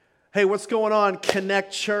Hey, what's going on?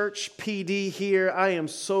 Connect Church, PD here. I am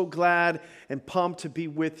so glad and pumped to be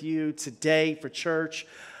with you today for church.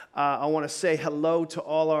 I want to say hello to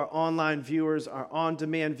all our online viewers, our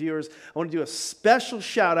on-demand viewers. I want to do a special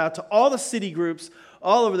shout out to all the city groups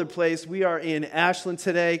all over the place. We are in Ashland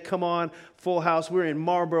today. Come on, full house. We're in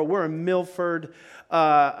Marlboro. We're in Milford.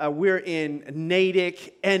 We're in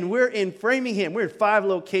Natick, and we're in Framingham. We're in 5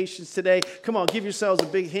 locations today. Come on, give yourselves a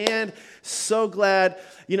big hand. So glad.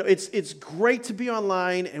 You know, it's great to be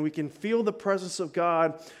online, and we can feel the presence of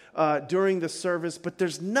God during the service, but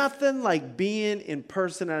there's nothing like being in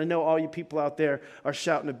person. And I know all you people out there are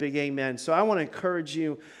shouting a big amen. So I want to encourage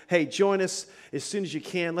you, hey, join us as soon as you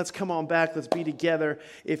can. Let's come on back. Let's be together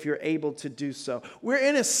if you're able to do so. We're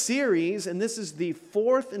in a series, and this is the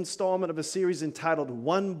 4th installment of a series entitled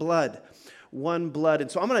One Blood. One Blood.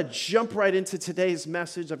 And so I'm going to jump right into today's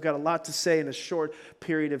message. I've got a lot to say in a short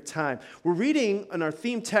period of time. We're reading, and our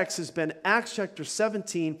theme text has been Acts chapter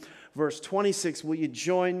 17, verse 26. Will you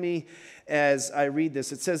join me as I read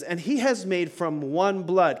this? It says, "And he has made from one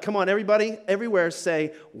blood." Come on, everybody, everywhere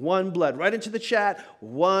say one blood. Right into the chat,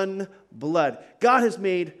 one blood. God has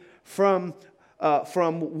made from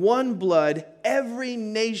one blood every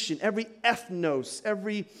nation, every ethnos,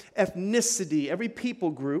 every ethnicity, every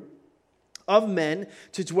people group of men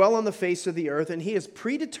to dwell on the face of the earth, and he has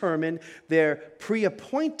predetermined their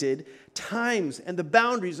pre-appointed times and the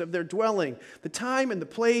boundaries of their dwelling, the time and the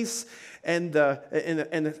place and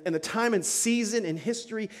the time and season in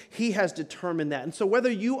history. He has determined that. And so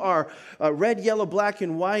whether you are red, yellow, black,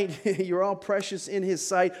 and white, you're all precious in his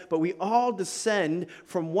sight, but we all descend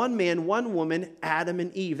from one man, one woman, Adam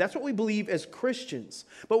and Eve. That's what we believe as Christians.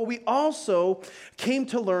 But what we also came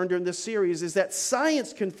to learn during this series is that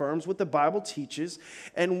science confirms what the Bible teaches,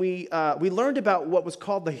 and we learned about what was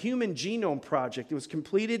called the Human Genome Project. It was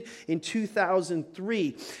completed in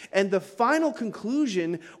 2003, and the final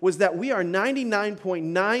conclusion was that we are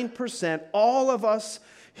 99.9%, all of us,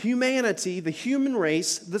 humanity, the human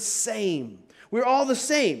race, the same. We're all the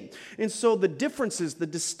same. And so the differences, the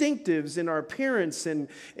distinctives in our appearance and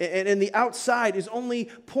the outside is only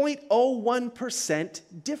 0.01%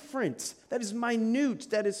 different. That is minute.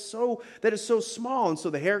 That is so small. And so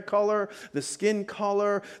the hair color, the skin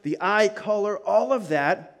color, the eye color, all of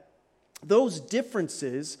that, those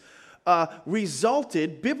differences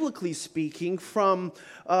resulted, biblically speaking, from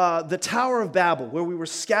the Tower of Babel, where we were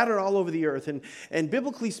scattered all over the earth, and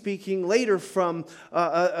biblically speaking, later from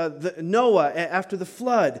Noah after the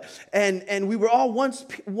flood, and we were all once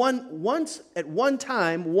at one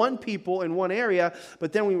time one people in one area,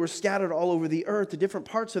 but then we were scattered all over the earth, to different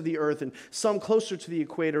parts of the earth, and some closer to the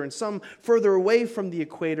equator, and some further away from the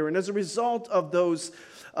equator, and as a result of those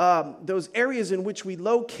areas in which we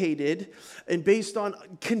located, and based on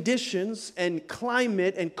conditions and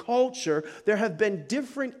climate and culture, there have been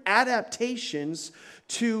different adaptations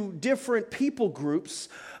to different people groups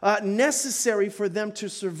necessary for them to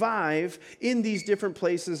survive in these different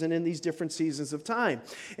places and in these different seasons of time.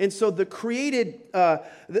 And so this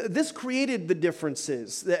created the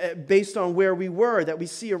differences based on where we were that we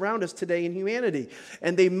see around us today in humanity.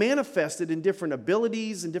 And they manifested in different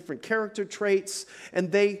abilities and different character traits,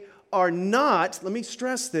 and they are not, let me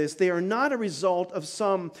stress this, they are not a result of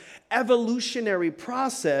some evolutionary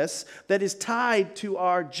process that is tied to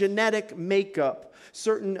our genetic makeup,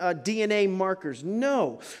 certain DNA markers.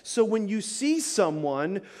 No. So when you see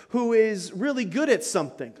someone who is really good at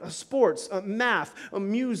something, sports, math,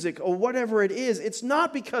 music, or whatever it is, it's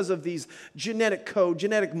not because of these genetic code,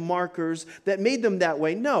 genetic markers that made them that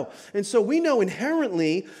way. No. And so we know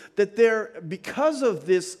inherently that because of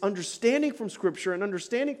this understanding from Scripture and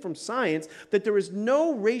understanding from science, that there is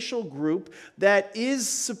no racial group that is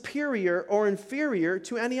superior or inferior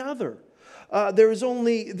to any other. There is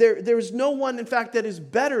no one, in fact, that is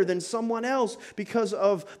better than someone else because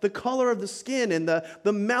of the color of the skin, and the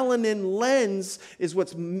melanin lens is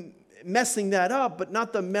what's messing that up, but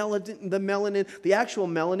not the actual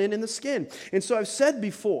melanin in the skin. And so I've said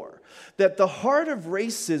before that the heart of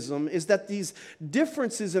racism is that these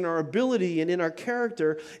differences in our ability and in our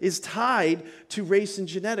character is tied to race and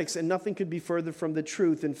genetics, and nothing could be further from the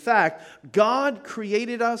truth. In fact, God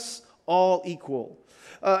created us all equal.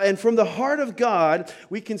 And from the heart of God,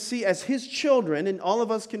 we can see as His children, and all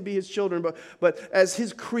of us can be His children, but as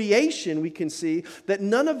His creation, we can see that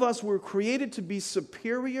none of us were created to be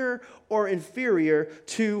superior or inferior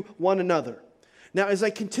to one another. Now, as I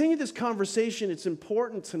continue this conversation, it's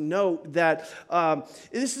important to note that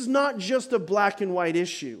this is not just a black and white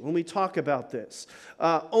issue when we talk about this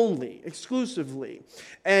exclusively.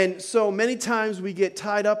 And so many times we get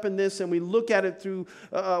tied up in this and we look at it through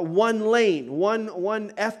one lane,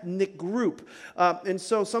 one ethnic group. And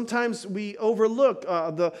so sometimes we overlook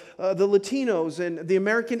the Latinos and the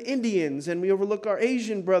American Indians, and we overlook our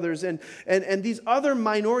Asian brothers and these other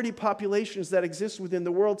minority populations that exist within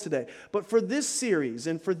the world today. But for this series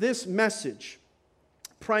and for this message,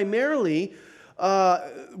 primarily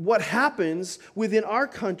what happens within our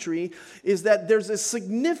country is that there's a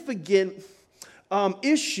significant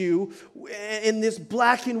issue in this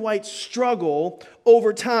black and white struggle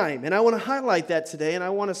over time. And I want to highlight that today, and I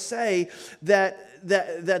want to say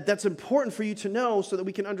that's important for you to know so that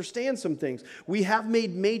we can understand some things. We have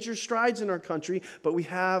made major strides in our country, but we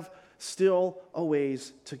have still a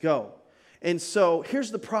ways to go. And so here's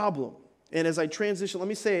the problem. And as I transition, let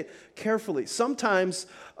me say it carefully. Sometimes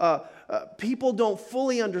people don't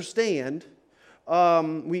fully understand.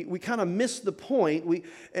 We kind of miss the point,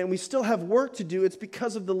 and we still have work to do. It's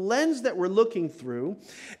because of the lens that we're looking through.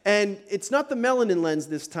 And it's not the melanin lens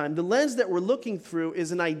this time. The lens that we're looking through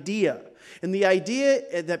is an idea. And the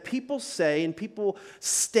idea that people say and people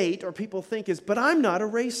state or people think is, but I'm not a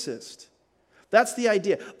racist. That's the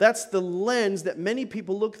idea. That's the lens that many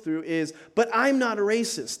people look through is, but I'm not a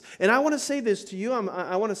racist. And I want to say this to you.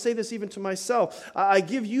 I want to say this even to myself. I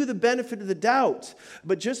give you the benefit of the doubt.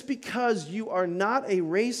 But just because you are not a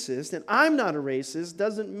racist and I'm not a racist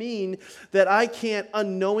doesn't mean that I can't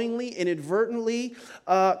unknowingly, inadvertently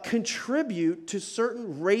contribute to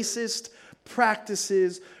certain racist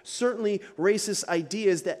practices, certainly racist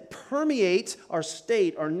ideas that permeate our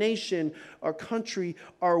state, our nation, our country,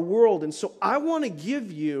 our world. And so I want to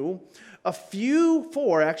give you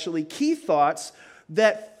four key thoughts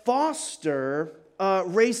that foster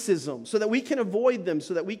racism so that we can avoid them,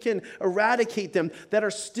 so that we can eradicate them, that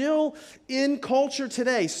are still in culture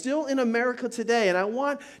today, still in America today. And I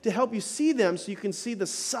want to help you see them so you can see the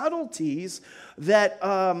subtleties that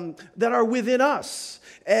are within us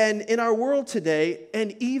and in our world today,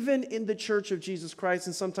 and even in the Church of Jesus Christ,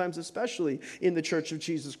 and sometimes especially in the Church of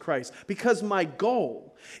Jesus Christ. Because my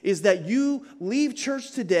goal is that you leave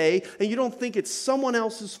church today and you don't think it's someone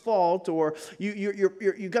else's fault or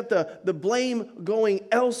you got the blame going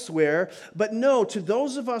elsewhere. But no, to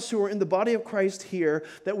those of us who are in the body of Christ here,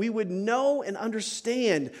 that we would know and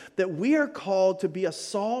understand that we are called to be a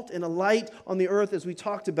salt and a light on the earth, as we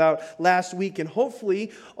talked about last week. And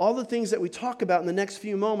hopefully all the things that we talk about in the next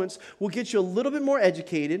few moments will get you a little bit more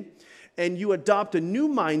educated, and you adopt a new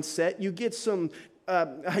mindset. You get some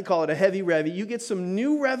I call it a heavy revy. You get some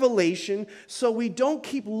new revelation, so we don't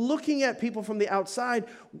keep looking at people from the outside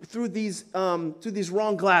through these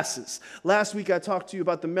wrong glasses. Last week I talked to you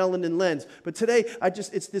about the melanin lens, but today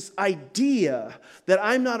it's this idea that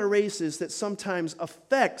I'm not a racist that sometimes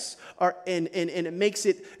affects and it makes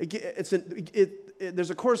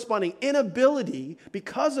there's a corresponding inability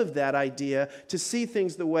because of that idea to see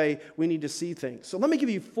things the way we need to see things. So let me give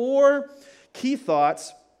you four key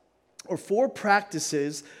thoughts or four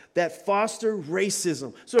practices that foster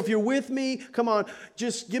racism. So if you're with me, come on,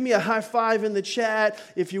 just give me a high five in the chat.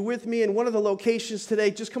 If you're with me in one of the locations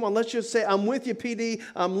today, just come on, let's just say, I'm with you, PD.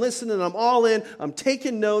 I'm listening. I'm all in. I'm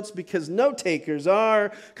taking notes because note takers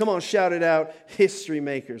are, come on, shout it out, history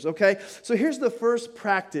makers, okay? So here's the first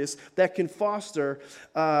practice that can foster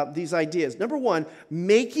these ideas. Number one,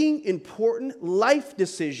 making important life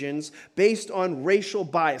decisions based on racial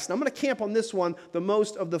bias. Now I'm going to camp on this one the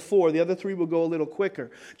most of the four. The other three will go a little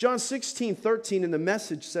quicker. John 16:13 in the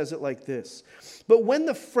Message says it like this. But when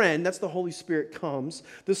the friend, that's the Holy Spirit, comes,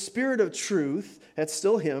 the Spirit of truth, that's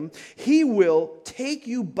still him, he will take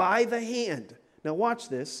you by the hand. Now watch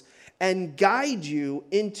this. And guide you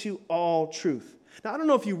into all truth. Now, I don't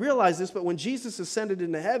know if you realize this, but when Jesus ascended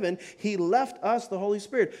into heaven, he left us the Holy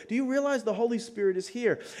Spirit. Do you realize the Holy Spirit is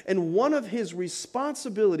here? And one of his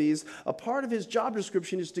responsibilities, a part of his job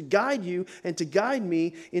description, is to guide you and to guide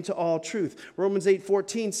me into all truth. Romans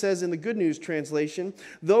 8:14 says in the Good News translation,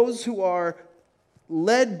 those who are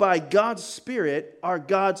led by God's Spirit are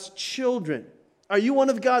God's children. Are you one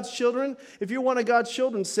of God's children? If you're one of God's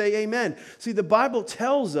children, say amen. See, the Bible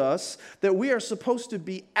tells us that we are supposed to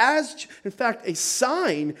be in fact, a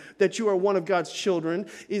sign that you are one of God's children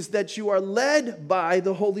is that you are led by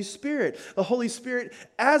the Holy Spirit. The Holy Spirit,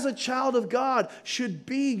 as a child of God, should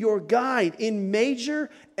be your guide in major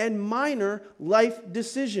and minor life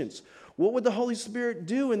decisions. What would the Holy Spirit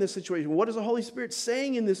do in this situation? What is the Holy Spirit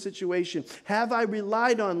saying in this situation? Have I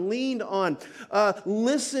relied on, leaned on,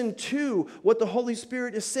 listened to what the Holy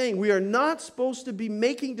Spirit is saying? We are not supposed to be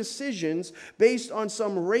making decisions based on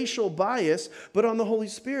some racial bias, but on the Holy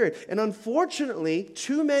Spirit. And unfortunately,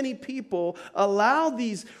 too many people allow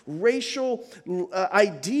these racial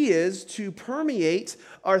ideas to permeate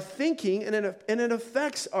our thinking, and it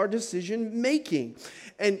affects our decision making.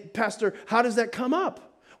 And Pastor, how does that come up?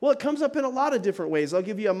 Well, it comes up in a lot of different ways. I'll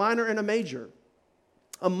give you a minor and a major.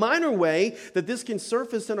 A minor way that this can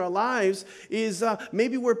surface in our lives is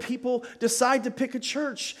maybe where people decide to pick a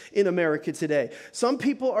church in America today. Some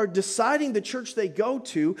people are deciding the church they go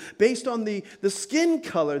to based on the skin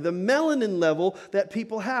color, the melanin level that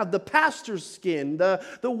people have, the pastor's skin, the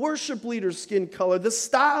worship leader's skin color, the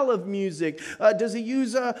style of music. Does he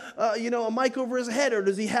use a mic over his head, or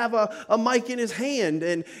does he have a mic in his hand?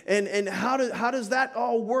 And how does that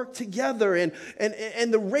all work together? And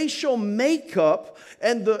the racial makeup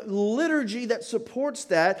and the liturgy that supports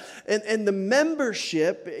that, and the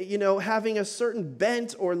membership, having a certain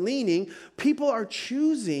bent or leaning, people are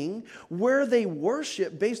choosing where they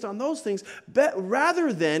worship based on those things,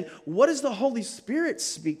 rather than what does the Holy Spirit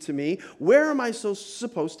speak to me? Where am I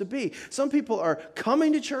supposed to be? Some people are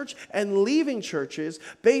coming to church and leaving churches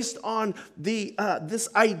based on this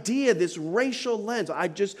idea, this racial lens. I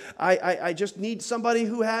just need somebody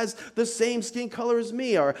who has the same skin color as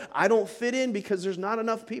me, or I don't fit in because there's not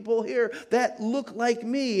enough people here that look like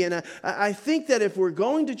me. And I think that if we're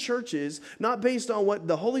going to churches, not based on what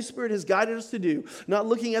the Holy Spirit has guided us to do, not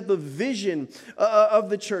looking at the vision of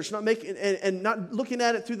the church, not looking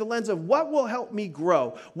at it through the lens of what will help me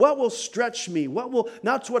grow, what will stretch me,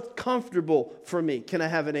 not what's comfortable for me. Can I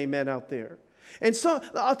have an amen out there? And so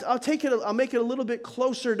I'll make it a little bit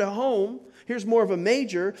closer to home. Here's more of a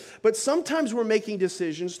major, but sometimes we're making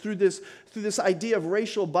decisions through this idea of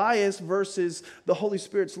racial bias versus the Holy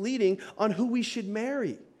Spirit's leading on who we should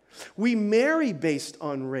marry. We marry based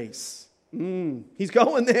on race. He's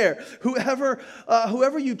going there. Whoever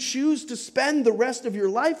you choose to spend the rest of your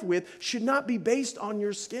life with should not be based on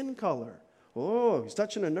your skin color. Oh, he's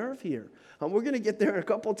touching a nerve here. We're going to get there a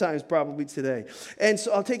couple times probably today. And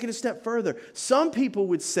so I'll take it a step further. Some people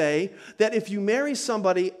would say that if you marry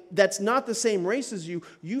somebody that's not the same race as you,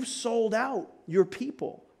 you've sold out your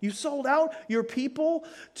people. You sold out your people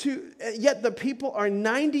yet the people are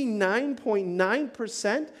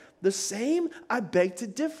 99.9% the same? I beg to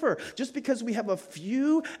differ. Just because we have a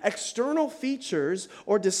few external features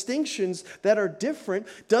or distinctions that are different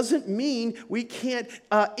doesn't mean we can't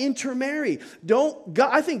intermarry.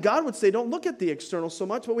 I think God would say don't look at the external so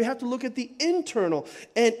much, but we have to look at the internal.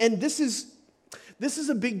 And this is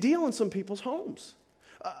a big deal in some people's homes.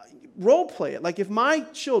 Role play it. Like if one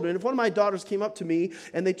of my daughters came up to me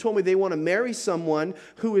and they told me they want to marry someone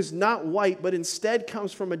who is not white but instead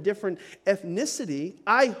comes from a different ethnicity,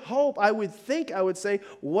 I would say,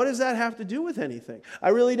 what does that have to do with anything? I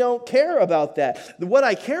really don't care about that. What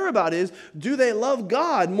I care about is, do they love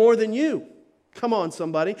God more than you? Come on,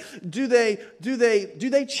 somebody. Do they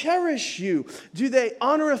cherish you? Do they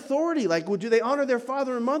honor authority? Do they honor their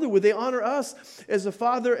father and mother? Would they honor us as a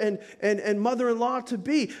father and mother-in-law to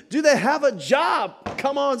be? Do they have a job?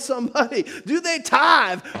 Come on, somebody. Do they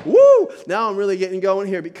tithe? Woo! Now I'm really getting going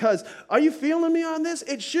here, because are you feeling me on this?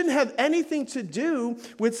 It shouldn't have anything to do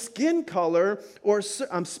with skin color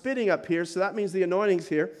I'm spitting up here, so that means the anointing's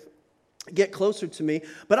here. Get closer to me,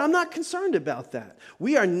 but I'm not concerned about that.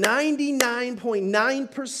 We are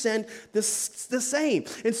 99.9% the same.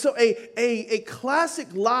 And so a classic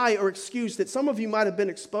lie or excuse that some of you might have been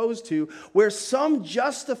exposed to, where some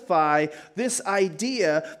justify this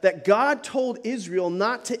idea that God told Israel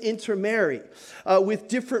not to intermarry with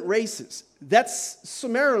different races. That's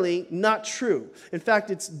summarily not true. In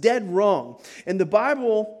fact, it's dead wrong. And the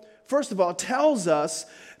Bible, first of all, tells us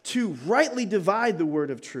to rightly divide the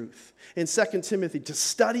word of truth. In 2 Timothy, to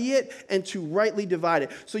study it and to rightly divide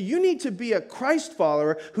it. So you need to be a Christ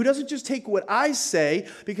follower who doesn't just take what I say,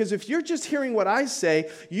 because if you're just hearing what I say,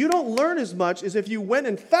 you don't learn as much as if you went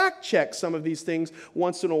and fact-check some of these things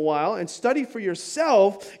once in a while and study for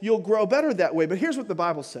yourself. You'll grow better that way. But here's what the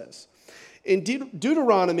Bible says. In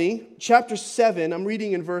Deuteronomy chapter 7, I'm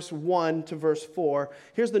reading in verse 1 to verse 4.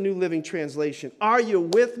 Here's the New Living Translation. Are you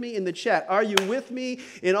with me in the chat? Are you with me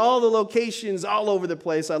in all the locations all over the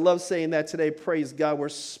place? I love saying that today. Praise God. We're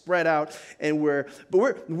spread out, and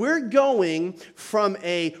we're going from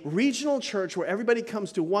a regional church where everybody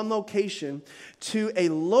comes to one location to a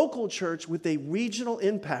local church with a regional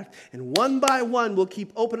impact. And one by one, we'll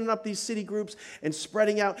keep opening up these city groups and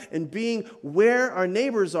spreading out and being where our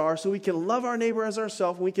neighbors are, so we can love our neighbor as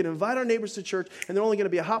ourselves, and we can invite our neighbors to church, and they're only going to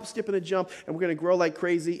be a hop, skip, and a jump, and we're going to grow like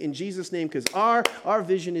crazy in Jesus' name, because our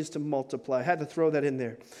vision is to multiply. I had to throw that in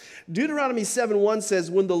there. Deuteronomy 7:1 says,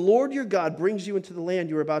 when the Lord your God brings you into the land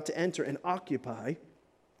you are about to enter and occupy,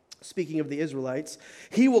 speaking of the Israelites,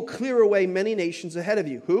 he will clear away many nations ahead of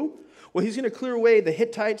you. Who? Well, he's going to clear away the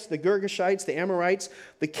Hittites, the Girgashites, the Amorites,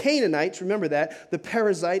 the Canaanites, remember that, the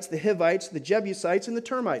Perizzites, the Hivites, the Jebusites, and the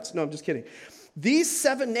termites. No, I'm just kidding. These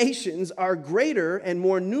 7 nations are greater and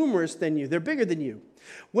more numerous than you. They're bigger than you.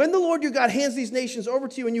 When the Lord your God hands these nations over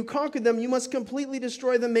to you and you conquer them, you must completely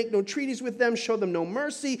destroy them, make no treaties with them, show them no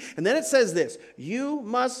mercy. And then it says this, you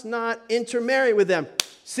must not intermarry with them.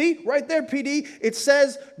 See, right there, PD, it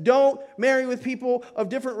says don't marry with people of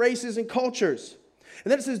different races and cultures. And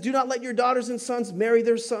then it says, do not let your daughters and sons marry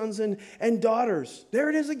their sons and daughters. There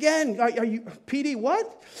it is again. Are you, PD,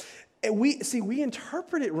 what? And we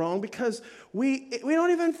interpret it wrong because we don't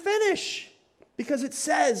even finish. Because it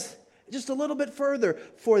says, just a little bit further,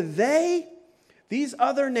 for these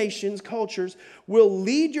other nations, cultures, will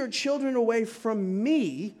lead your children away from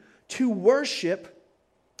me to worship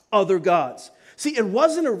other gods. See, it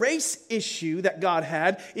wasn't a race issue that God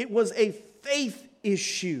had. It was a faith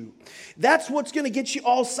issue. That's what's going to get you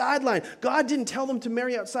all sidelined. God didn't tell them to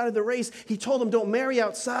marry outside of the race. He told them, don't marry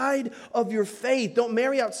outside of your faith. Don't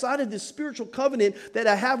marry outside of this spiritual covenant that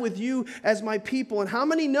I have with you as my people. And how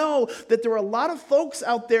many know that there are a lot of folks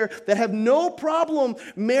out there that have no problem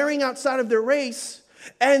marrying outside of their race,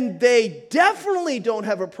 and they definitely don't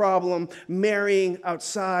have a problem marrying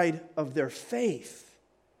outside of their faith?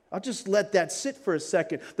 I'll just let that sit for a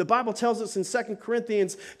second. The Bible tells us in 2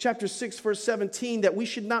 Corinthians chapter 6, verse 17, that we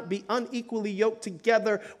should not be unequally yoked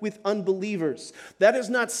together with unbelievers. That is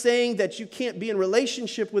not saying that you can't be in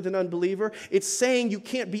relationship with an unbeliever. It's saying you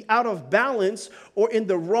can't be out of balance or in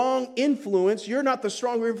the wrong influence. You're not the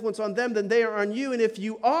stronger influence on them than they are on you. And if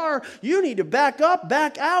you are, you need to back up,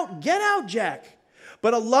 back out, get out, Jack.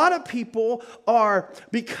 But a lot of people are,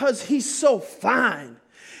 because he's so fine,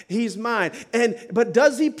 he's mine. But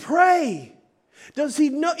does he pray? Does he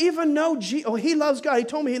even know Jesus? Oh, he loves God. He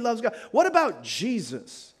told me he loves God. What about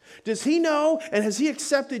Jesus? Does he know, and has he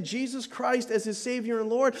accepted Jesus Christ as his Savior and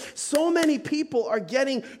Lord? So many people are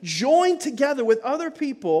getting joined together with other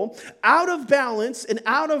people, out of balance and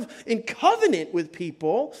in covenant with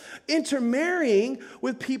people, intermarrying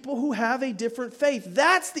with people who have a different faith.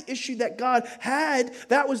 That's the issue that God had.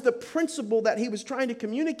 That was the principle that he was trying to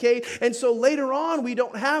communicate. And so later on, we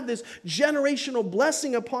don't have this generational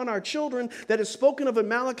blessing upon our children that is spoken of in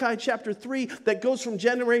Malachi chapter 3 that goes from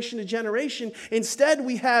generation to generation. Instead,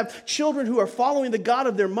 we have children who are following the God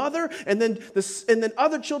of their mother, and then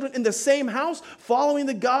other children in the same house following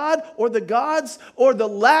the God or the gods or the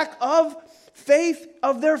lack of faith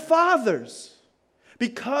of their fathers,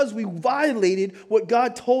 because we violated what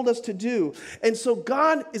God told us to do. And so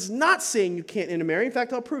God is not saying you can't intermarry. In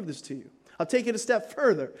fact, I'll prove this to you. I'll take it a step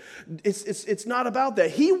further. It's not about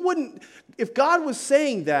that. He wouldn't, if God was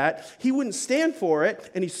saying that, he wouldn't stand for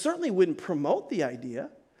it, and he certainly wouldn't promote the idea.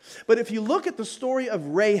 But if you look at the story of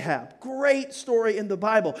Rahab, great story in the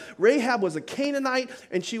Bible. Rahab was a Canaanite,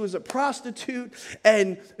 and she was a prostitute,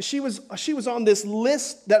 and she was on this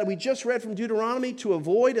list that we just read from Deuteronomy to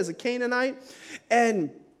avoid as a Canaanite. And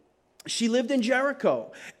she lived in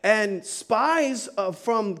Jericho, and spies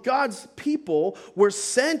from God's people were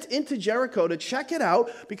sent into Jericho to check it out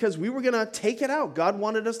because we were going to take it out. God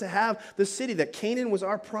wanted us to have the city, that Canaan was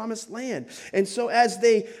our promised land. And so as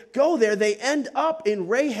they go there, they end up in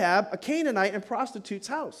Rahab, a Canaanite and prostitute's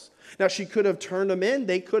house. Now, she could have turned them in.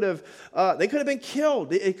 They could have been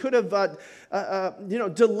killed. It could have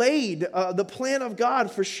delayed the plan of God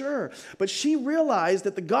for sure. But she realized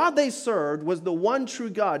that the God they served was the one true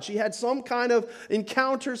God. She had some kind of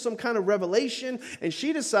encounter, some kind of revelation, and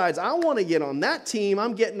she decides, I want to get on that team.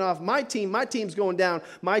 I'm getting off my team. My team's going down.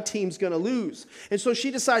 My team's going to lose. And so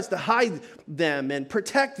she decides to hide them and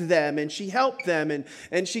protect them, and she helped them,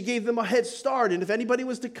 and she gave them a head start. And if anybody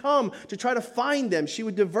was to come to try to find them, she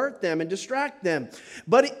would divert them and distract them.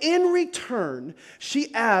 But in return,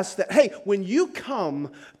 she asked that, hey, when you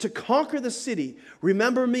come to conquer the city,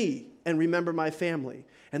 remember me and remember my family.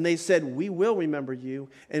 And they said, we will remember you,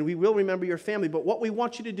 and we will remember your family. But what we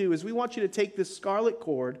want you to do is we want you to take this scarlet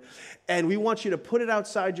cord, and we want you to put it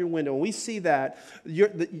outside your window. And we see that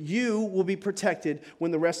you will be protected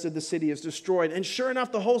when the rest of the city is destroyed. And sure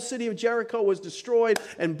enough, the whole city of Jericho was destroyed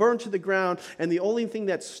and burned to the ground. And the only thing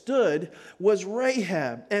that stood was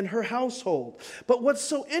Rahab and her household. But what's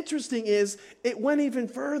so interesting is it went even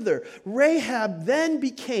further. Rahab then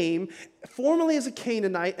became formerly as a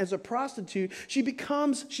Canaanite, as a prostitute,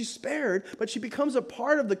 she's spared, but she becomes a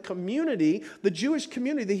part of the community, the Jewish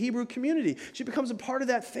community, the Hebrew community. She becomes a part of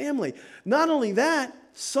that family. Not only that,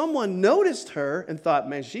 someone noticed her and thought,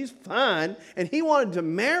 man, she's fine, and he wanted to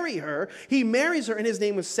marry her. He marries her, and his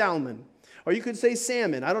name was Salmon. Or you could say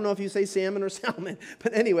Salmon. I don't know if you say salmon or salmon.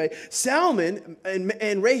 But anyway, Salmon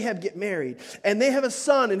and Rahab get married. And they have a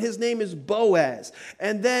son, and his name is Boaz.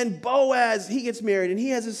 And then Boaz, he gets married, and he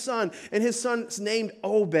has a son. And his son's named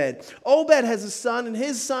Obed. Obed has a son, and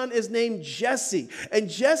his son is named Jesse. And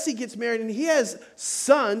Jesse gets married, and he has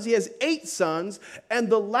sons. He has 8 sons. And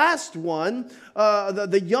the last one,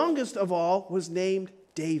 the youngest of all, was named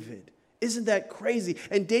David. Isn't that crazy?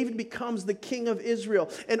 And David becomes the king of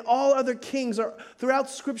Israel. And all other kings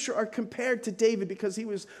throughout Scripture are compared to David because he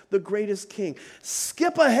was the greatest king.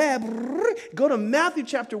 Skip ahead, go to Matthew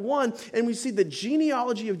chapter 1, and we see the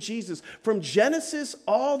genealogy of Jesus from Genesis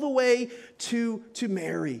all the way to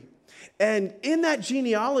Mary. And in that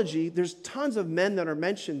genealogy, there's tons of men that are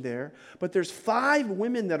mentioned there, but there's 5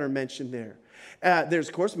 women that are mentioned there. There's,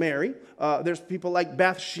 of course, Mary. There's people like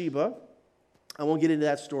Bathsheba. I won't get into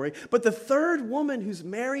that story. But the third woman who's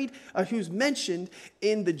married, who's mentioned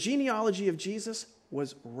in the genealogy of Jesus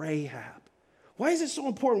was Rahab. Why is it so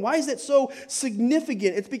important? Why is it so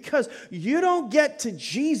significant? It's because you don't get to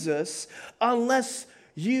Jesus unless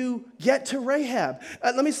you get to Rahab.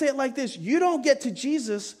 Let me say it like this. You don't get to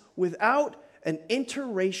Jesus without an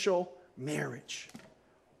interracial marriage.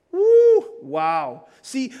 Woo! Wow.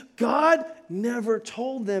 See, God never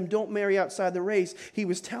told them, don't marry outside the race. He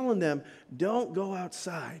was telling them, don't go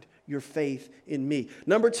outside your faith in me.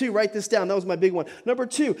 Number 2, write this down. That was my big one. Number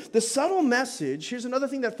 2, the subtle message. Here's another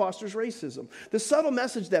thing that fosters racism. The subtle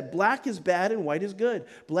message that black is bad and white is good.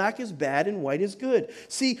 Black is bad and white is good.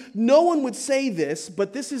 See, no one would say this,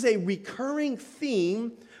 but this is a recurring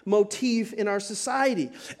theme motif in our society.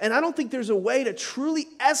 And I don't think there's a way to truly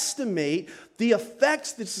estimate the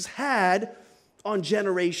effects this has had on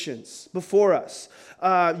generations before us.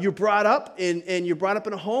 You're brought up and you're brought up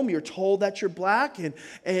in a home, you're told that you're black,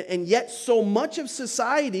 and yet so much of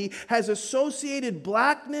society has associated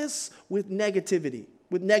blackness with negativity.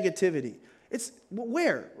 It's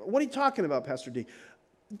where? What are you talking about, Pastor D?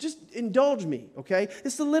 Just indulge me, okay?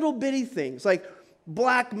 It's the little bitty things like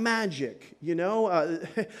black magic, you know?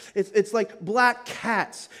 It's like black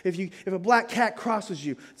cats. If a black cat crosses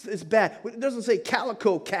you, it's bad. It doesn't say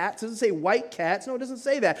calico cats. It doesn't say white cats. No, it doesn't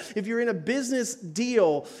say that. If you're in a business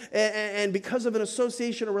deal and because of an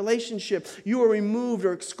association or relationship, you are removed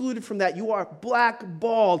or excluded from that, you are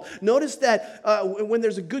blackballed. Notice that when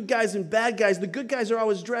there's a good guys and bad guys, the good guys are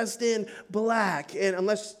always dressed in black. And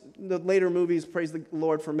unless the later movies, praise the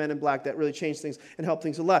Lord for Men in Black, that really changed things and helped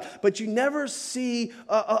things a lot. But you never see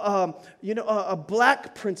a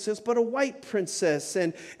black princess, but a white princess.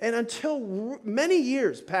 And until many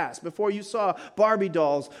years passed before you saw Barbie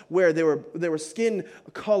dolls where they were skin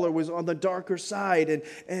color was on the darker side.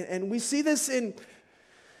 And we see this in...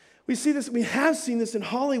 We have seen this in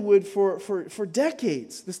Hollywood for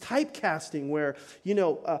decades, this typecasting where,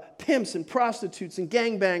 pimps and prostitutes and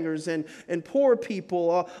gangbangers and poor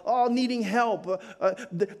people all needing help,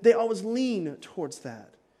 they always lean towards that.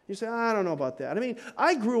 You say, I don't know about that. I mean,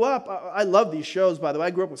 I grew up, I love these shows, by the way. I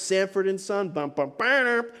grew up with Sanford and Son. Bum, bum,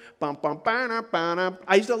 bum, bum, bum, bum, bum.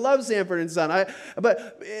 I used to love Sanford and Son. I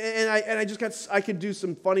could do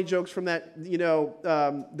some funny jokes from that,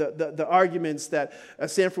 the arguments that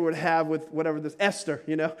Sanford would have with whatever this Esther,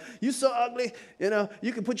 You so ugly,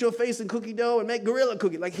 you can put your face in cookie dough and make gorilla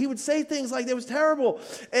cookie. Like he would say things like that was terrible.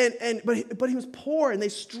 But he was poor and they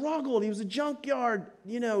struggled. He was a junkyard,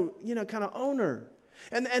 kind of owner.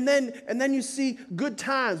 And then you see Good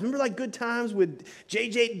Times. Remember like Good Times with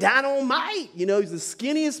J.J. Dynamite? He's the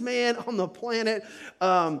skinniest man on the planet.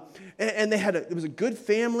 And it was a good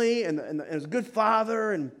family and it was a good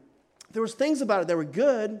father. And there was things about it that were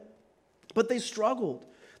good, but they struggled.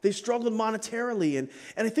 They struggled monetarily. And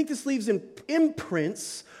I think this leaves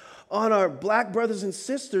imprints on our black brothers and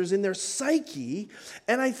sisters in their psyche.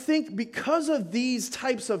 And I think because of these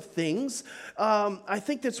types of things, I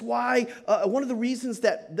think that's why one of the reasons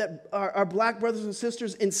that our black brothers and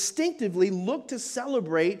sisters instinctively look to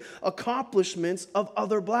celebrate accomplishments of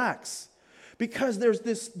other blacks. Because there's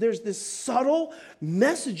this subtle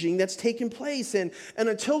messaging that's taken place. And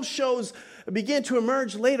until shows began to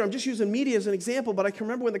emerge later, I'm just using media as an example, but I can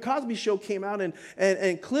remember when The Cosby Show came out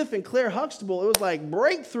and Cliff and Claire Huxtable, it was like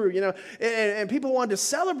breakthrough, and people wanted to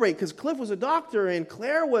celebrate because Cliff was a doctor and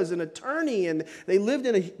Claire was an attorney and they lived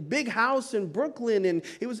in a big house in Brooklyn and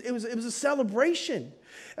it was a celebration.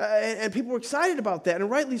 And people were excited about that, and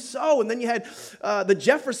rightly so. And then you had the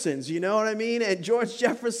Jeffersons, you know what I mean? And George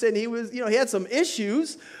Jefferson, he was, he had some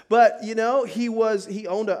issues, but he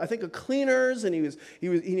owned I think a cleaners, and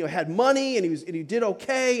he had money, and he did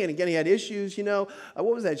okay. And again, he had issues. What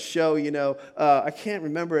was that show? I can't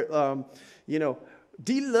remember it.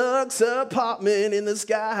 Deluxe apartment in the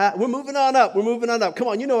sky. We're moving on up. Come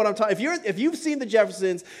on, you know what I'm talking. If you've seen the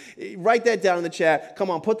Jeffersons, write that down in the chat. Come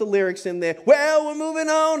on, put the lyrics in there. Well, we're moving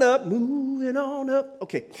on up.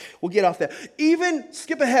 Okay, we'll get off that. Even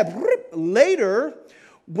skip ahead later,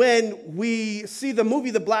 when we see the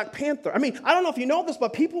movie The Black Panther. I mean, I don't know if you know this,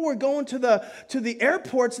 but people were going to the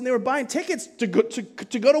airports and they were buying tickets to go to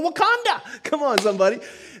Wakanda. Come on, somebody.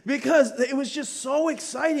 Because it was just so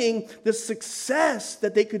exciting, the success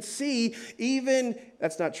that they could see. Even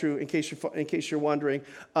that's not true, in case you're wondering,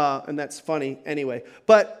 and that's funny anyway.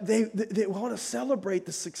 But they want to celebrate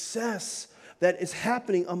the success that is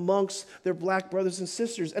happening amongst their black brothers and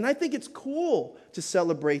sisters. And I think it's cool to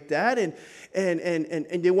celebrate that, and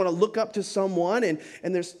they want to look up to someone, and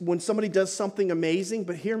there's when somebody does something amazing.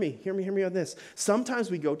 But hear me on this.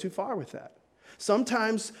 Sometimes we go too far with that.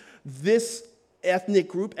 Sometimes this ethnic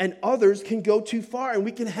group and others can go too far, and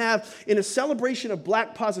we can have, in a celebration of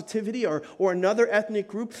black positivity or another ethnic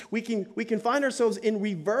group, we can find ourselves in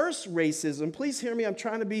reverse racism. Please hear me. I'm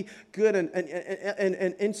trying to be good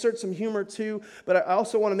and insert some humor too, but I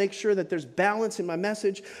also want to make sure that there's balance in my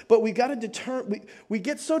message. But we get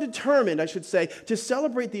so determined, I should say, to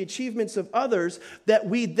celebrate the achievements of others that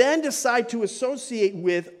we then decide to associate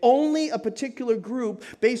with only a particular group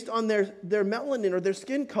based on their melanin or their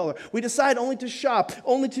skin color. We decide only to shop,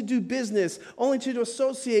 only to do business, only to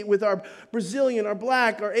associate with our Brazilian, our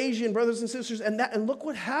black, our Asian brothers and sisters, and look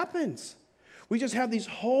what happens. We just have these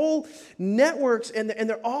whole networks, and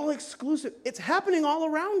they're all exclusive. It's happening all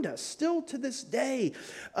around us, still to this day.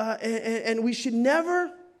 And we should never,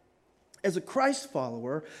 as a Christ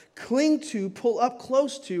follower, cling to, pull up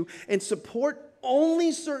close to, and support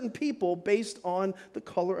only certain people based on the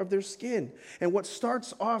color of their skin. And what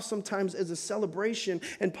starts off sometimes as a celebration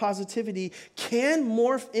and positivity can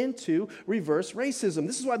morph into reverse racism.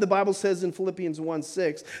 This is why the Bible says in Philippians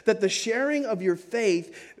 1:6 that the sharing of your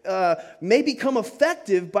faith may become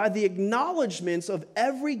effective by the acknowledgments of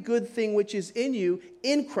every good thing which is in you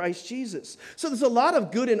in Christ Jesus. So there's a lot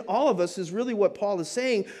of good in all of us is really what Paul is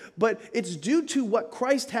saying, but it's due to what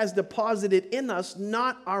Christ has deposited in us,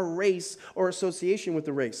 not our race or association with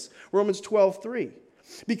the race. Romans 12:3.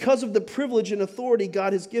 Because of the privilege and authority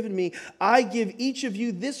God has given me, I give each of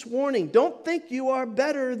you this warning. Don't think you are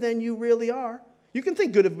better than you really are. You can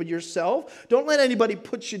think good of yourself. Don't let anybody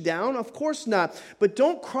put you down. Of course not. But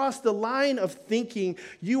don't cross the line of thinking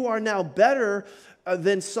you are now better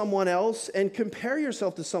than someone else and compare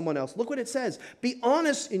yourself to someone else. Look what it says. Be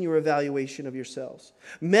honest in your evaluation of yourselves,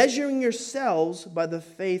 measuring yourselves by the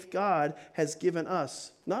faith God has given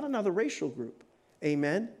us, not another racial group.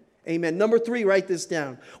 Amen. Amen. Number 3, write this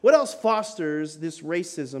down. What else fosters this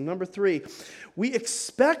racism? Number 3, we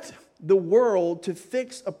expect the world to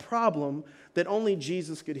fix a problem that only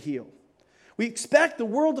Jesus could heal. We expect the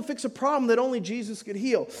world to fix a problem that only Jesus could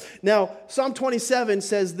heal. Now, Psalm 27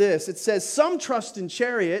 says this. It says, some trust in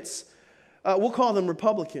chariots, we'll call them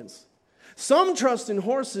Republicans. Some trust in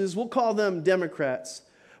horses, we'll call them Democrats.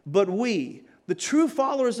 But we, the true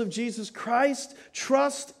followers of Jesus Christ,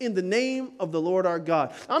 trust in the name of the Lord our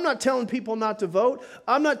God. I'm not telling people not to vote.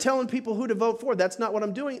 I'm not telling people who to vote for. That's not what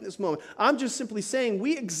I'm doing at this moment. I'm just simply saying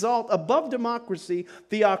we exalt above democracy,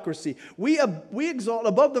 theocracy. We exalt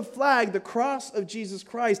above the flag, the cross of Jesus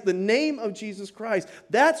Christ, the name of Jesus Christ.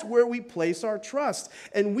 That's where we place our trust.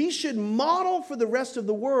 And we should model for the rest of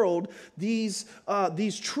the world these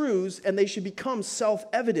truths, and they should become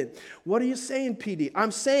self-evident. What are you saying, PD?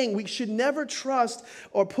 I'm saying we should never trust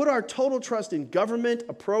or put our total trust in government,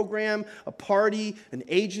 a program, a party, an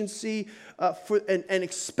agency, and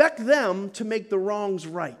expect them to make the wrongs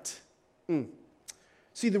right.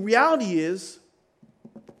 See, the reality is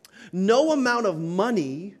no amount of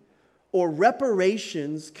money or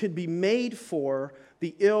reparations could be made for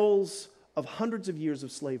the ills of hundreds of years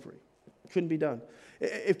of slavery. It couldn't be done.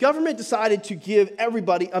 If government decided to give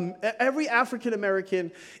everybody, every African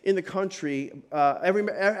American in the country, every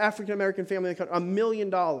African American family in the country, $1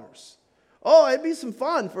 million, oh, it'd be some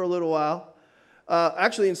fun for a little while.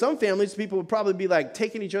 Actually, in some families, people would probably be like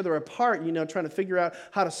taking each other apart, trying to figure out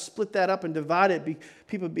how to split that up and divide it.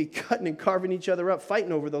 People would be cutting and carving each other up,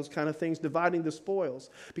 fighting over those kind of things, dividing the spoils,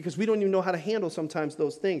 because we don't even know how to handle sometimes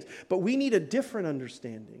those things. But we need a different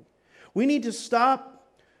understanding. We need to stop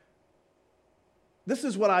This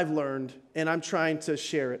is what I've learned, and I'm trying to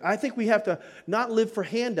share it. I think we have to not live for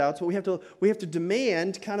handouts, but we have to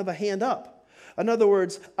demand kind of a hand up. In other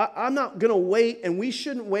words, I'm not going to wait, and we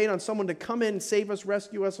shouldn't wait on someone to come in and save us,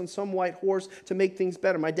 rescue us on some white horse to make things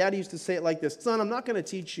better. My daddy used to say it like this: "Son, I'm not going to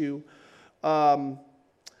teach you. I'm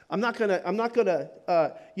not going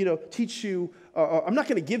to teach you. I'm not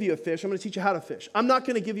going to give you a fish. I'm going to teach you how to fish. I'm not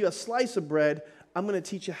going to give you a slice of bread. I'm going to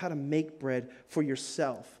teach you how to make bread for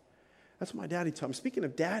yourself." That's what my daddy taught me. Speaking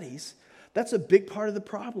of daddies, that's a big part of the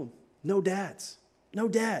problem. No dads. No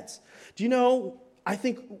dads. Do you know, I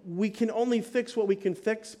think we can only fix what we can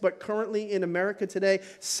fix, but currently in America today,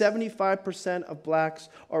 75% of blacks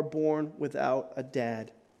are born without a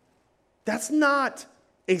dad. That's not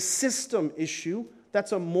a system issue.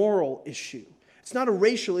 That's a moral issue. It's not a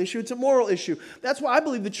racial issue. It's a moral issue. That's why I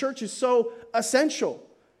believe the church is so essential.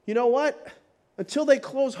 You know what? Until they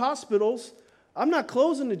close hospitals, I'm not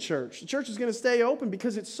closing the church. The church is going to stay open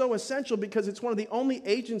because it's so essential, because it's one of the only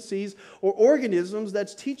agencies or organisms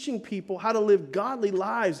that's teaching people how to live godly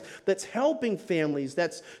lives, that's helping families,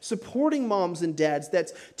 that's supporting moms and dads,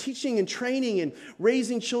 that's teaching and training and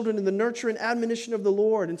raising children in the nurture and admonition of the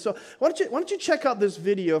Lord. And so why don't you check out this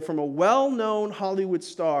video from a well-known Hollywood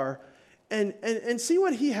star and see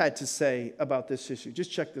what he had to say about this issue.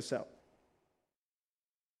 Just check this out.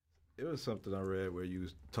 It was something I read where you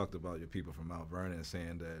talked about your people from Mount Vernon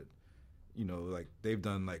saying that, like they've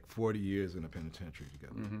done like 40 years in the penitentiary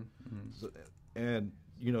together. Mm-hmm, mm-hmm. So, and,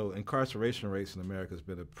 incarceration rates in America has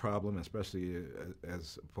been a problem, especially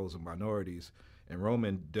as opposed to minorities. And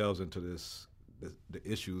Roman delves into the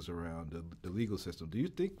issues around the legal system. Do you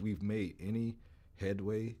think we've made any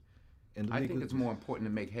headway in the legal system? I think it's more important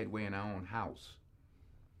to make headway in our own house.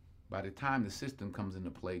 By the time the system comes into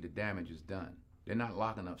play, the damage is done. They're not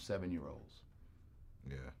locking up 7-year-olds.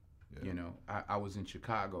 Yeah. I was in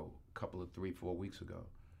Chicago a couple of 3-4 weeks ago,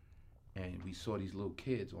 and we saw these little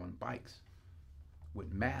kids on bikes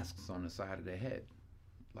with masks on the side of their head,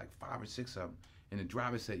 like 5 or 6 of them. And the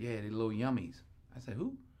driver said, "Yeah, they're little yummies." I said,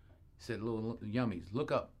 "Who?" He said, "Little yummies.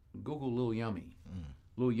 Look up, Google Little Yummy."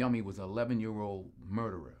 Little Yummy was an 11-year-old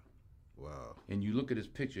murderer. Wow. And you look at his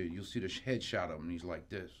picture, you'll see the headshot of him, and he's like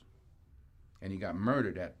this. And he got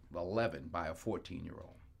murdered at 11 by a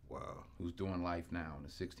 14-year-old. Wow. Who's doing life now, and a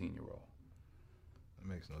 16-year-old. That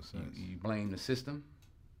makes no sense. You blame the system?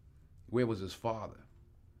 Where was his father?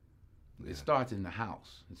 Yeah. It starts in the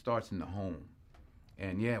house. It starts in the home.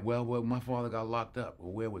 And well, my father got locked up.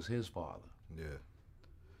 Well, where was his father?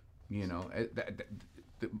 Yeah.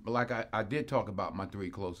 Like I did talk about my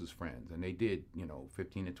 3 closest friends, and they did,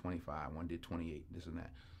 15 to 25. One did 28, this and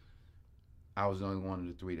that. I was the only one of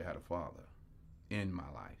the 3 that had a father in my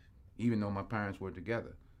life, even though my parents were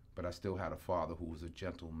together. But I still had a father who was a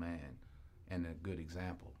gentle man and a good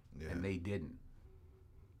example, and they didn't.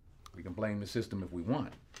 We can blame the system if we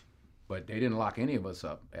want, but they didn't lock any of us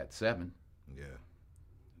up at 7. Yeah.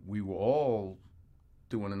 We were all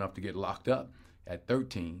doing enough to get locked up at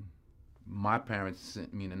 13. My parents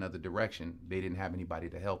sent me in another direction. They didn't have anybody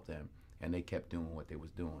to help them, and they kept doing what they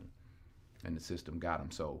was doing, and the system got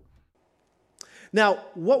them. So. Now,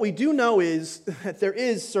 what we do know is that there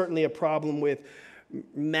is certainly a problem with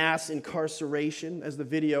mass incarceration, as the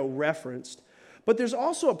video referenced, but there's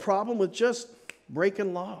also a problem with just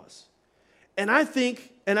breaking laws. And I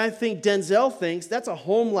think Denzel thinks that's a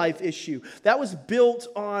home life issue. That was built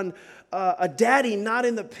on a daddy not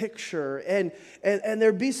in the picture, and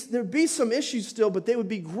there'd be some issues still, but they would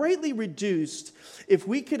be greatly reduced if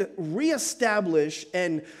we could reestablish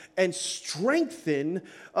and strengthen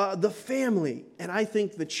the family. And I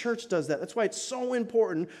think the church does that. That's why it's so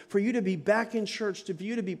important for you to be back in church, for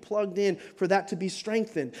you to be plugged in, for that to be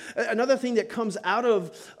strengthened. Another thing that comes out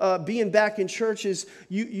of being back in church is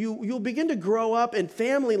you'll begin to grow up, and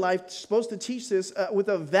family life is supposed to teach this with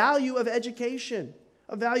a value of education.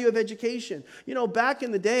 A value of education. Back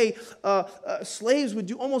in the day, slaves would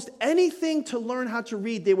do almost anything to learn how to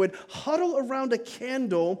read. They would huddle around a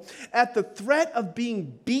candle at the threat of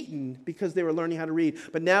being beaten because they were learning how to read.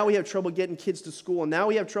 But now we have trouble getting kids to school. And now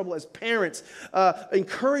we have trouble as parents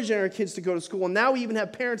encouraging our kids to go to school. And now we even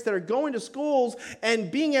have parents that are going to schools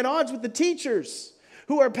and being at odds with the teachers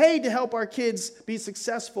who are paid to help our kids be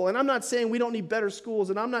successful. And I'm not saying we don't need better schools,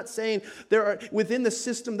 and I'm not saying there are within the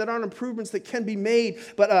system that aren't improvements that can be made,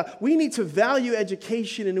 but we need to value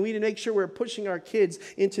education, and we need to make sure we're pushing our kids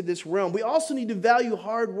into this realm. We also need to value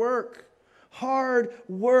hard work. hard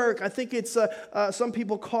work. I think it's, some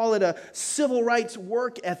people call it a civil rights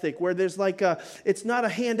work ethic, where there's like it's not a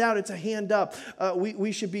handout, it's a hand up.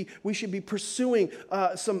 We should be pursuing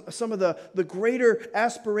some of the greater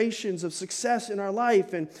aspirations of success in our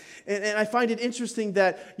life. And I find it interesting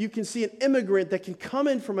that you can see an immigrant that can come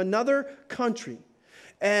in from another country,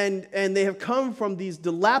 and they have come from these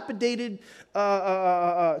dilapidated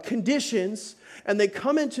conditions, and they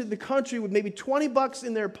come into the country with maybe $20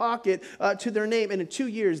 in their pocket to their name, and in 2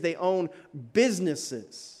 years they own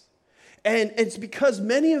businesses. And it's because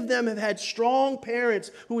many of them have had strong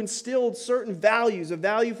parents who instilled certain values, a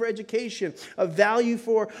value for education, a value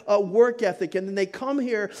for work ethic. And then they come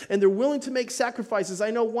here and they're willing to make sacrifices.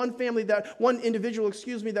 I know one individual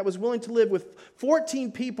that was willing to live with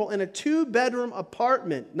 14 people in a 2-bedroom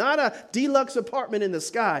apartment, not a deluxe apartment in the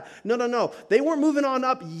sky. No. They weren't moving on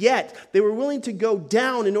up yet. They were willing to go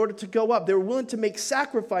down in order to go up. They were willing to make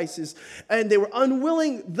sacrifices. And they were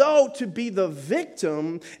unwilling, though, to be the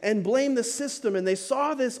victim and blame the system. And they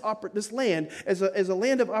saw this land as a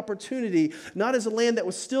land of opportunity, not as a land that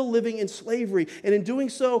was still living in slavery. And in doing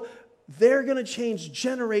so, they're going to change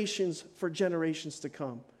generations for generations to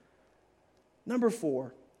come. Number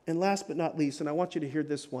 4, and last but not least, and I want you to hear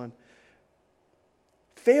this one: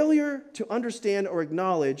 failure to understand or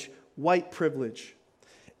acknowledge white privilege.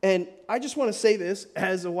 And I just want to say this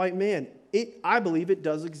as a white man. I believe it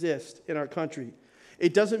does exist in our country.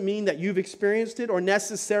 It doesn't mean that you've experienced it or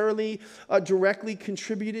necessarily directly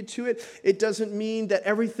contributed to it. It doesn't mean that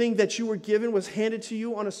everything that you were given was handed to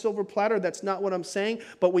you on a silver platter. That's not what I'm saying.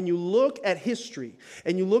 But when you look at history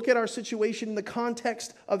and you look at our situation in the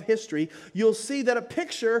context of history, you'll see that a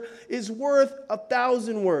picture is worth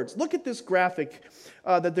 1,000 words. Look at this graphic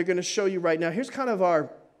that they're going to show you right now. Here's kind of our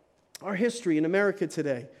history in America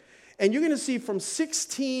today. And you're going to see from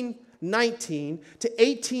 1619 to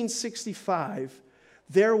 1865,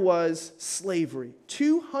 there was slavery.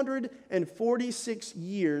 246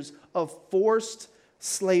 years of forced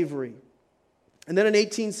slavery. And then in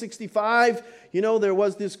 1865, there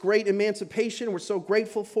was this great emancipation. We're so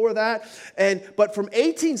grateful for that. But from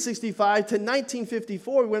 1865 to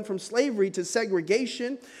 1954, we went from slavery to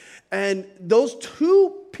segregation. And those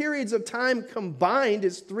 2 periods of time combined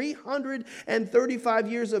is 335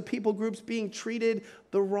 years of people groups being treated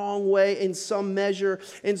the wrong way in some measure.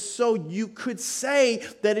 And so you could say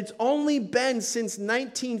that it's only been since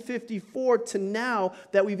 1954 to now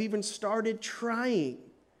that we've even started trying.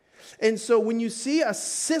 And so when you see a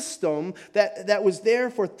system that was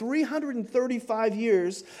there for 335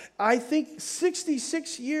 years, I think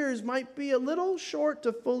 66 years might be a little short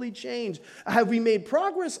to fully change. Have we made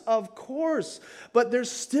progress? Of course. But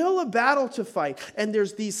there's still a battle to fight. And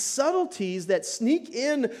there's these subtleties that sneak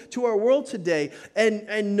in to our world today.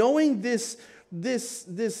 And knowing this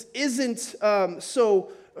isn't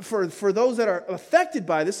so... For those that are affected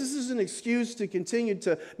by this is an excuse to continue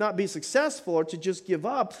to not be successful or to just give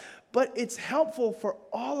up. But it's helpful for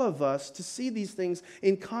all of us to see these things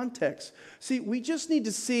in context. See, we just need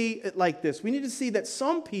to see it like this. We need to see that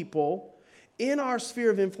some people in our sphere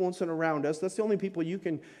of influence and around us, that's the only people you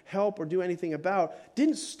can help or do anything about,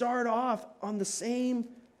 didn't start off on the same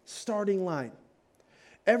starting line.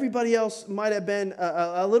 Everybody else might have been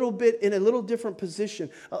a little bit in a little different position.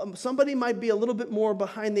 Somebody might be a little bit more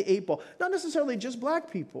behind the 8 ball. Not necessarily just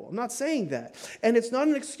black people. I'm not saying that. And it's not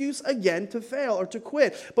an excuse, again, to fail or to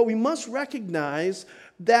quit. But we must recognize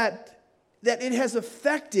that it has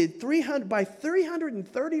affected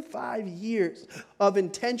 335 years of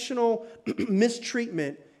intentional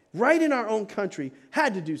mistreatment right in our own country,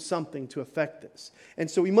 had to do something to affect this.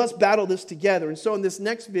 And so we must battle this together. And so in this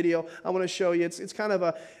next video, I want to show you,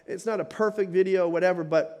 it's not a perfect video or whatever,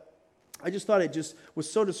 but I just thought it just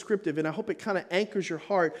was so descriptive, and I hope it kind of anchors your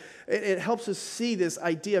heart. It helps us see this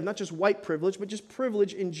idea of not just white privilege, but just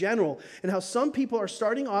privilege in general, and how some people are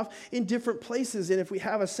starting off in different places. And if we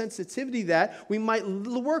have a sensitivity to that, we might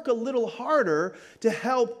work a little harder to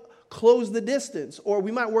help close the distance, or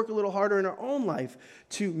we might work a little harder in our own life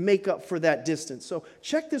to make up for that distance. So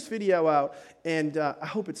check this video out, and I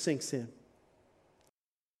hope it sinks in.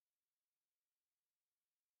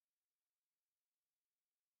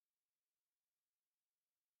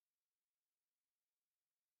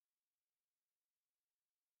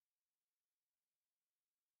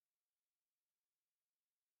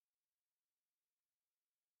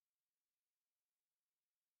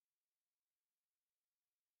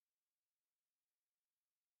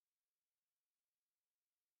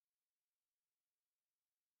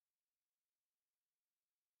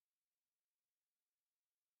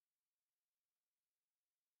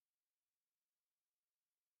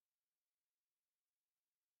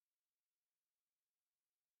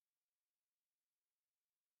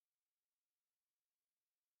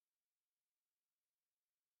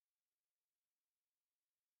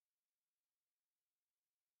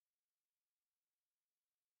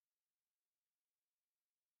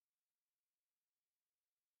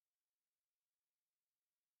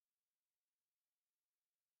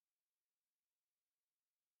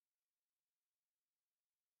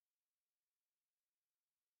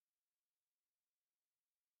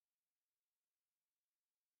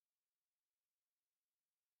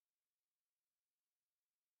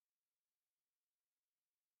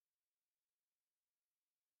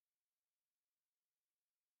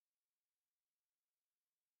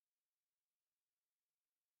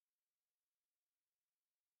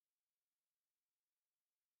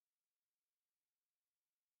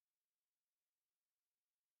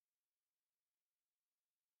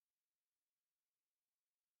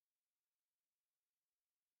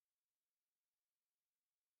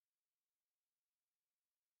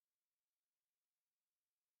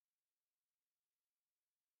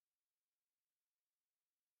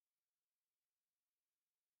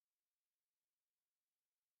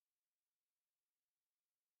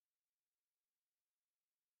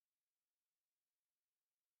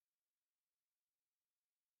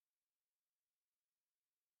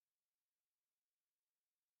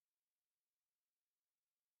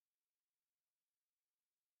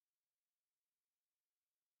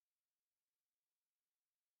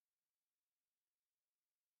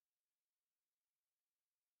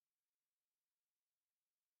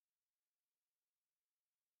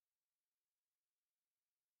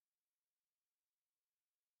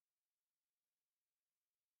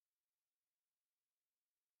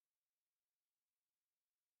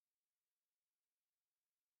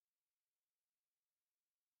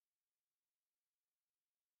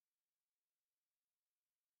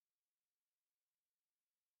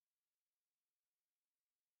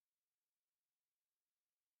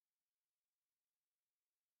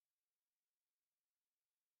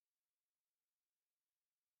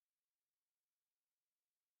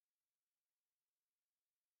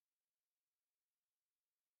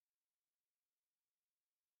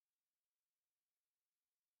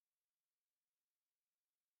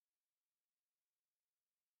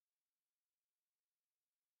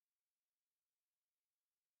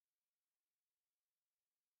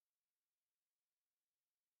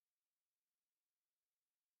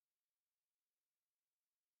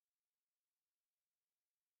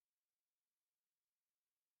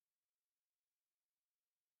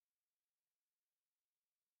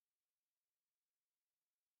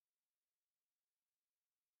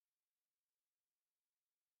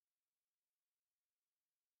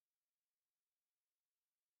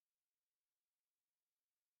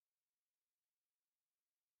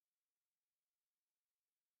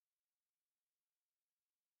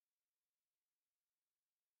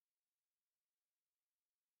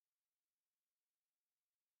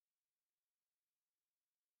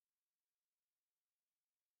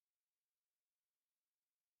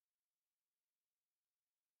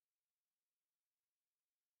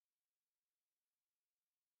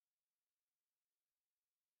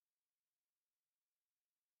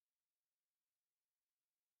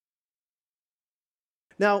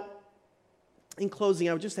 Now, in closing,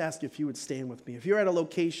 I would just ask you if you would stand with me. If you're at a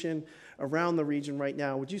location around the region right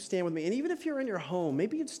now, would you stand with me? And even if you're in your home,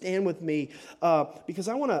 maybe you'd stand with me because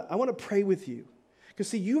I want to pray with you. Because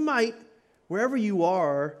see, you might, wherever you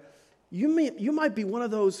are, you might be one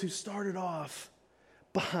of those who started off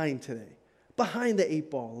behind today, behind the 8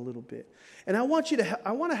 ball a little bit. And I want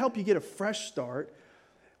to help you get a fresh start,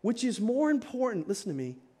 which is more important, listen to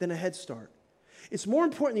me, than a head start. It's more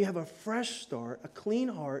important that you have a fresh start, a clean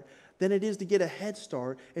heart, than it is to get a head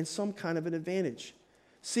start and some kind of an advantage.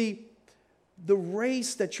 See, the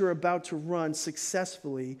race that you're about to run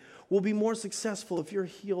successfully will be more successful if you're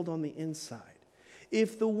healed on the inside.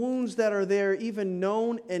 If the wounds that are there, even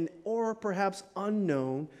known and or perhaps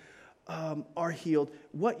unknown, are healed,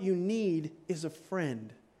 what you need is a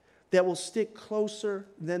friend that will stick closer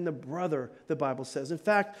than the brother, the Bible says. In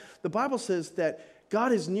fact, the Bible says that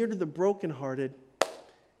God is near to the brokenhearted,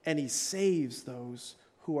 and he saves those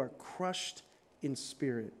who are crushed in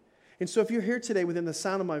spirit. And so if you're here today within the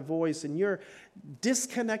sound of my voice and you're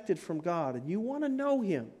disconnected from God and you want to know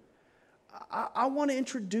him, I want to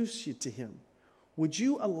introduce you to him. Would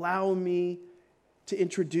you allow me to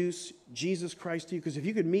introduce Jesus Christ to you? Because if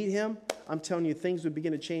you could meet him, I'm telling you, things would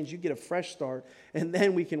begin to change. You get a fresh start, and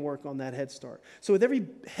then we can work on that head start. So with every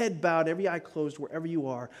head bowed, every eye closed, wherever you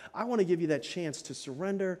are, I want to give you that chance to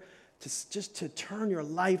surrender, to turn your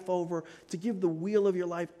life over, to give the wheel of your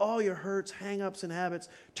life, all your hurts, hang-ups, and habits,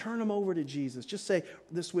 turn them over to Jesus. Just say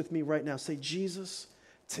this with me right now. Say, Jesus,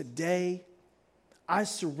 today I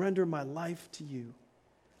surrender my life to you.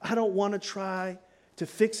 I don't want to try to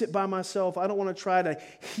fix it by myself. I don't want to try to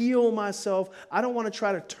heal myself. I don't want to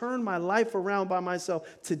try to turn my life around by myself.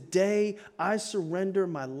 Today, I surrender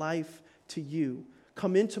my life to you.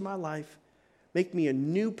 Come into my life. Make me a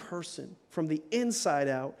new person from the inside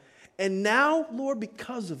out. And now, Lord,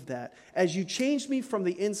 because of that, as you changed me from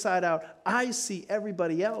the inside out, I see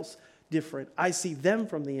everybody else different. I see them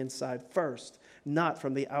from the inside first, not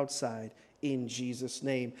from the outside. In Jesus'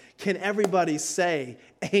 name. Can everybody say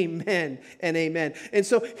amen and amen? And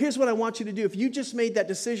so here's what I want you to do. If you just made that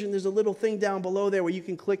decision, there's a little thing down below there where you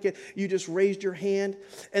can click it. You just raised your hand.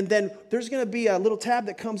 And then there's going to be a little tab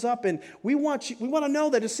that comes up, and we want to know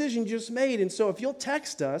the decision you just made. And so if you'll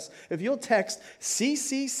text us,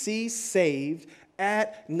 CCC saved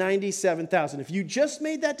at 97,000. If you just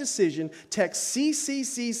made that decision, text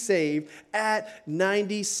CCC Save at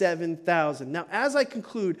 97,000. Now, as I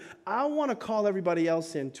conclude, I want to call everybody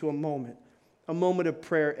else into a moment of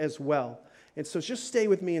prayer as well. And so just stay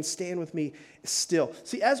with me and stand with me still.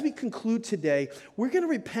 See, as we conclude today, we're going to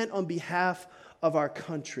repent on behalf of our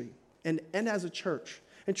country and as a church.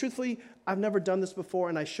 And truthfully, I've never done this before,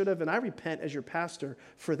 and I should have, and I repent as your pastor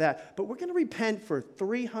for that. But we're going to repent for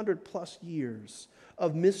 300 plus years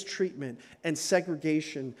of mistreatment and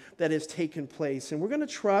segregation that has taken place. And we're going to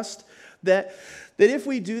trust that if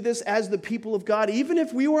we do this as the people of God, even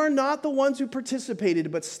if we were not the ones who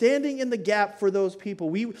participated, but standing in the gap for those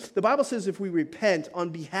people, the Bible says if we repent on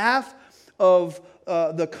behalf of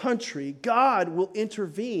the country, God will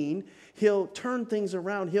intervene. He'll turn things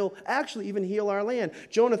around. He'll actually even heal our land.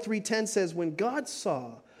 Jonah 3:10 says, when God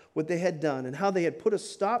saw what they had done and how they had put a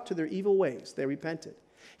stop to their evil ways, they repented.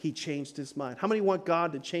 He changed his mind. How many want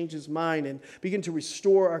God to change his mind and begin to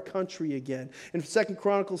restore our country again? In 2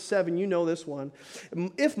 Chronicles 7, you know this one.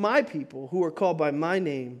 If my people who are called by my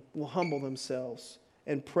name will humble themselves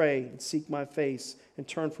and pray and seek my face and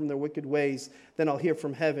turn from their wicked ways, then I'll hear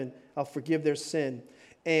from heaven. I'll forgive their sin,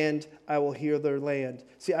 and I will heal their land.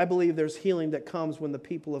 See, I believe there's healing that comes when the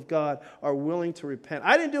people of God are willing to repent.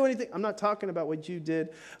 I didn't do anything. I'm not talking about what you did.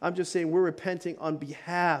 I'm just saying we're repenting on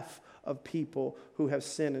behalf of people who have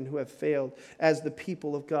sinned and who have failed as the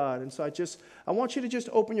people of God. And so I want you to just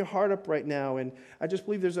open your heart up right now, and I just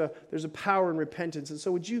believe there's a power in repentance. And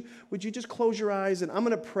so would you just close your eyes, and I'm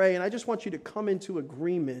going to pray, and I just want you to come into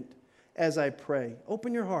agreement as I pray.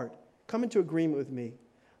 Open your heart. Come into agreement with me.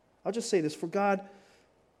 I'll just say this. For God,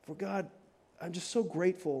 I'm just so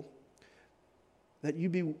grateful that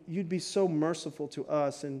you'd be so merciful to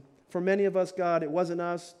us. And for many of us, God, it wasn't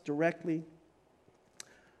us directly,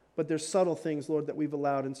 but there's subtle things, Lord, that we've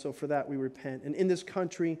allowed, and so for that we repent. And in this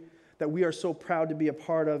country that we are so proud to be a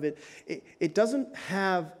part of, it doesn't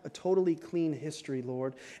have a totally clean history,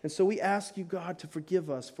 Lord. And so we ask you, God, to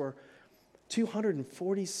forgive us for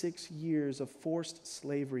 246 years of forced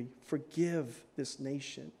slavery. Forgive this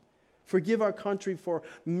nation. Forgive our country for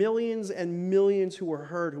millions and millions who were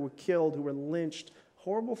hurt, who were killed, who were lynched.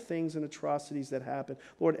 Horrible things and atrocities that happened.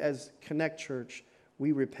 Lord, as Connect Church,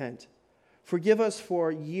 we repent. Forgive us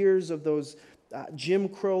for years of those Jim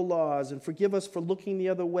Crow laws, and forgive us for looking the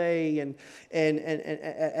other way and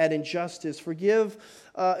at injustice. Forgive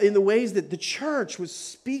in the ways that the church was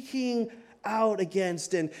speaking out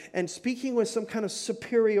against and speaking with some kind of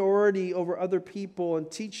superiority over other people and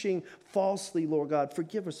teaching falsely, Lord God.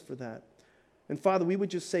 Forgive us for that. And Father, we would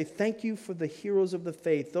just say thank you for the heroes of the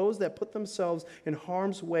faith, those that put themselves in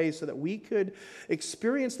harm's way so that we could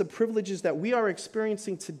experience the privileges that we are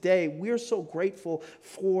experiencing today. We are so grateful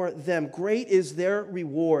for them. Great is their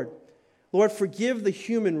reward. Lord, forgive the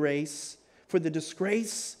human race for the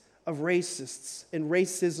disgrace of racists and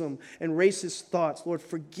racism and racist thoughts. Lord,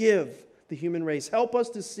 forgive the human race. Help us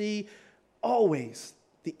to see always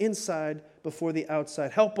the inside before the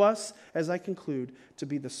outside. Help us, as I conclude, to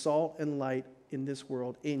be the salt and light in this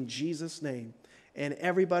world. In Jesus' name. And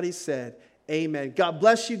everybody said, amen. God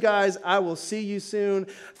bless you guys. I will see you soon.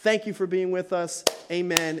 Thank you for being with us.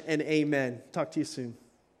 Amen and amen. Talk to you soon.